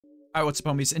Alright, what's up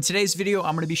homies? In today's video,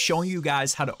 I'm going to be showing you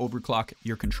guys how to overclock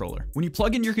your controller. When you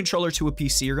plug in your controller to a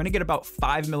PC, you're going to get about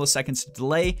 5 milliseconds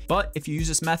delay, but if you use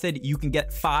this method, you can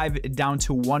get 5 down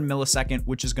to 1 millisecond,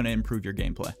 which is going to improve your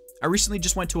gameplay. I recently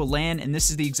just went to a LAN, and this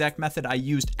is the exact method I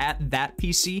used at that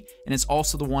PC, and it's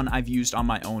also the one I've used on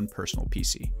my own personal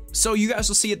PC. So you guys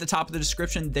will see at the top of the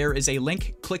description, there is a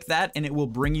link. Click that, and it will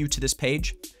bring you to this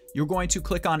page. You're going to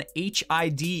click on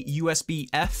HID USB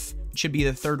F. It should be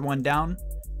the third one down.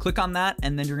 Click on that,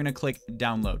 and then you're going to click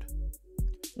download.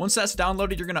 Once that's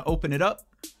downloaded, you're going to open it up.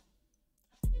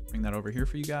 Bring that over here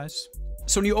for you guys.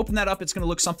 So when you open that up, it's going to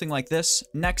look something like this.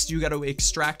 Next, you got to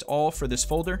extract all for this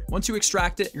folder. Once you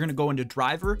extract it, you're going to go into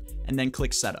driver and then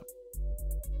click setup.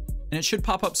 And it should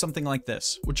pop up something like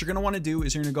this. What you're going to want to do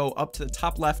is you're going to go up to the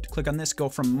top left, click on this, go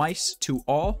from mice to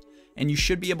all, and you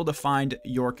should be able to find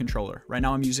your controller. Right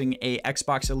now, I'm using a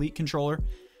Xbox Elite controller.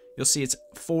 You'll see it's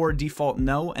for default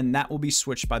no, and that will be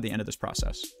switched by the end of this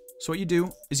process. So what you do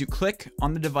is you click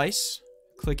on the device,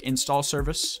 click install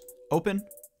service, open.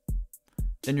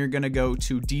 Then you're going to go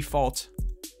to default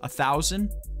 1000,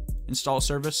 install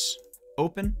service,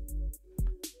 open.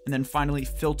 And then finally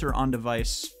filter on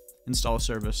device, install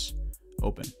service,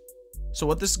 open. So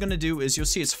what this is going to do is you'll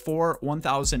see it's for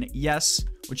 1000 yes.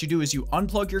 What you do is you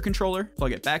unplug your controller,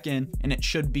 plug it back in, and it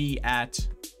should be at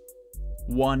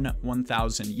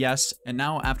 1000 yes. And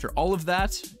now after all of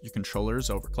that, your controller is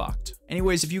overclocked.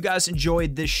 Anyways, if you guys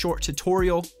enjoyed this short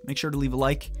tutorial, make sure to leave a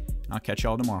like, and I'll catch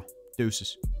y'all tomorrow.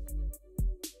 Deuces.